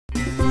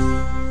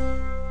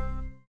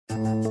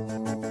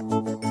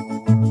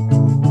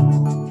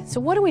So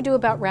what do we do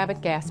about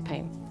rabbit gas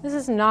pain? This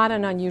is not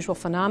an unusual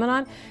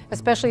phenomenon,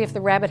 especially if the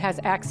rabbit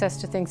has access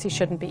to things he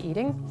shouldn't be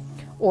eating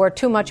or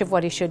too much of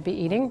what he should be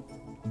eating.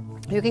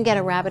 You can get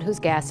a rabbit who's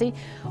gassy.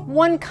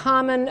 One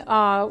common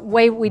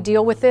way we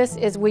deal with this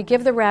is we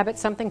give the rabbit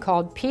something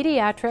called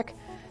Pediatric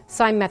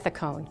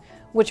Simethicone,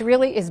 which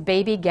really is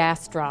baby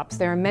gas drops.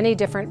 There are many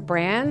different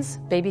brands.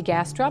 Baby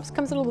gas drops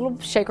comes in a little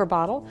shaker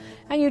bottle,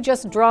 and you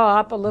just draw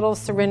up a little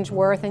syringe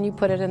worth and you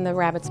put it in the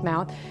rabbit's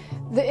mouth.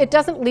 It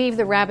doesn't leave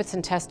the rabbit's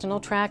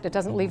intestinal tract. It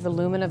doesn't leave the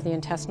lumen of the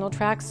intestinal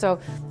tract, so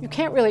you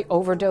can't really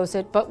overdose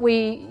it, but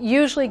we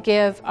usually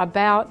give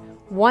about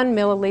 1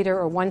 milliliter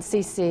or 1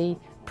 cc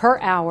per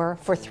hour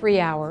for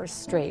 3 hours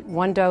straight.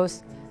 One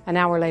dose, an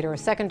hour later a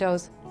second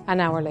dose, an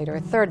hour later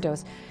a third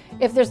dose.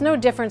 If there's no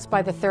difference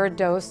by the third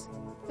dose,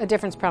 a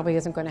difference probably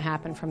isn't going to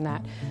happen from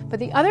that. But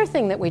the other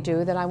thing that we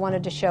do that I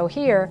wanted to show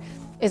here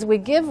is we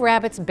give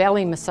rabbits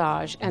belly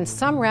massage, and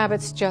some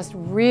rabbits just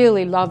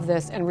really love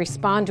this and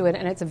respond to it,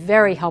 and it's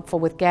very helpful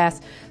with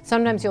gas.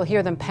 Sometimes you'll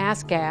hear them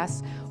pass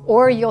gas,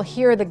 or you'll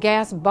hear the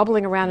gas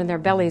bubbling around in their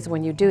bellies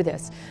when you do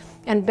this.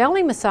 And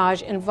belly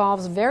massage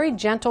involves very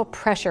gentle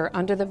pressure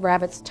under the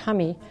rabbit's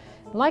tummy,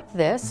 like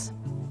this.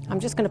 I'm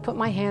just going to put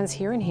my hands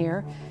here and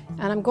here,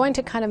 and I'm going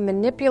to kind of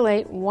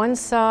manipulate one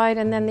side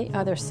and then the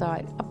other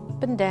side,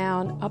 up and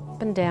down,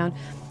 up and down.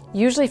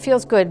 Usually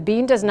feels good.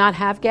 Bean does not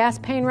have gas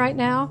pain right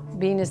now.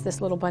 Bean is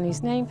this little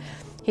bunny's name.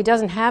 He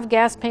doesn't have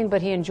gas pain,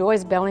 but he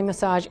enjoys belly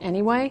massage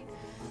anyway.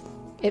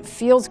 It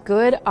feels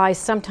good. I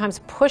sometimes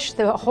push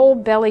the whole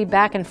belly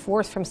back and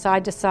forth from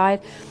side to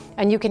side,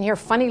 and you can hear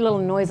funny little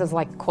noises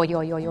like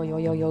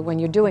yo-yo-yo-yo-yo-yo when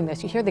you're doing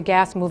this. You hear the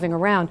gas moving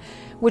around,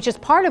 which is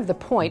part of the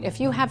point. If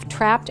you have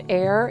trapped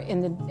air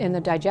in the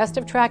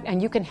digestive tract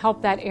and you can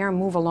help that air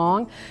move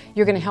along,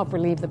 you're going to help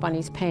relieve the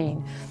bunny's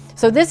pain.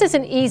 So this is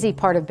an easy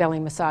part of belly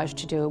massage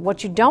to do.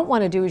 What you don't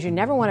want to do is you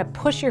never want to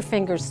push your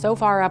fingers so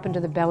far up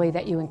into the belly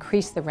that you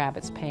increase the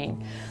rabbit's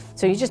pain.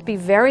 So you just be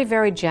very,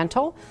 very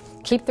gentle,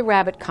 keep the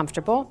rabbit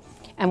comfortable,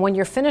 and when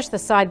you're finished the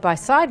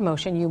side-by-side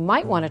motion, you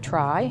might want to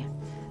try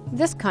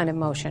this kind of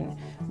motion,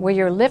 where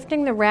you're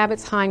lifting the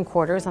rabbit's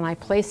hindquarters, and I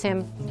place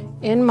him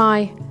in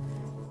my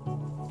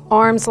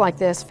arms like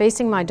this,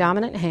 facing my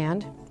dominant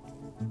hand,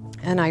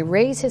 and I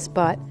raise his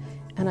butt,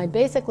 and I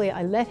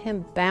let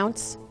him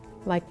bounce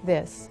like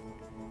this.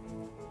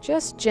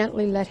 Just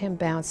gently let him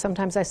bounce.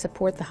 Sometimes I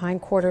support the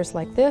hindquarters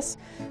like this,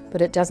 but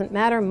it doesn't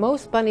matter.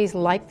 Most bunnies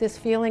like this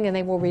feeling and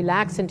they will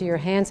relax into your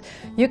hands.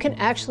 You can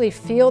actually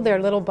feel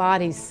their little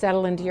bodies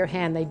settle into your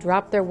hand. They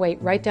drop their weight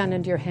right down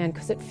into your hand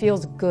because it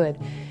feels good.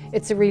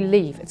 It's a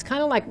relief. It's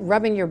kind of like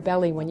rubbing your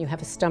belly when you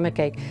have a stomach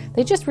ache.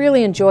 They just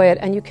really enjoy it,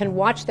 and you can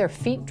watch their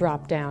feet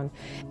drop down.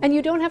 And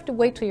you don't have to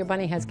wait till your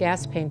bunny has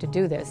gas pain to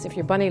do this. If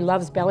your bunny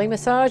loves belly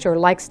massage or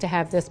likes to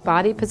have this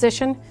body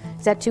position,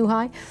 is that too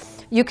high?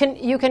 You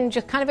can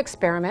just kind of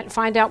experiment,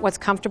 find out what's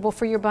comfortable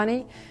for your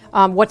bunny,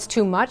 what's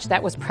too much.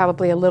 That was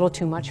probably a little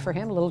too much for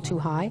him, a little too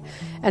high,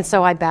 and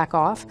so I back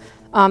off.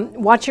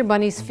 Watch your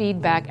bunny's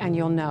feedback and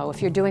you'll know. If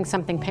you're doing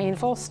something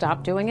painful,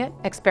 stop doing it,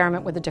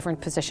 experiment with a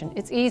different position.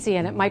 It's easy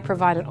and it might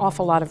provide an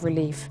awful lot of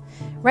relief.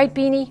 Right,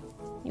 Beanie?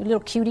 You little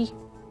cutie?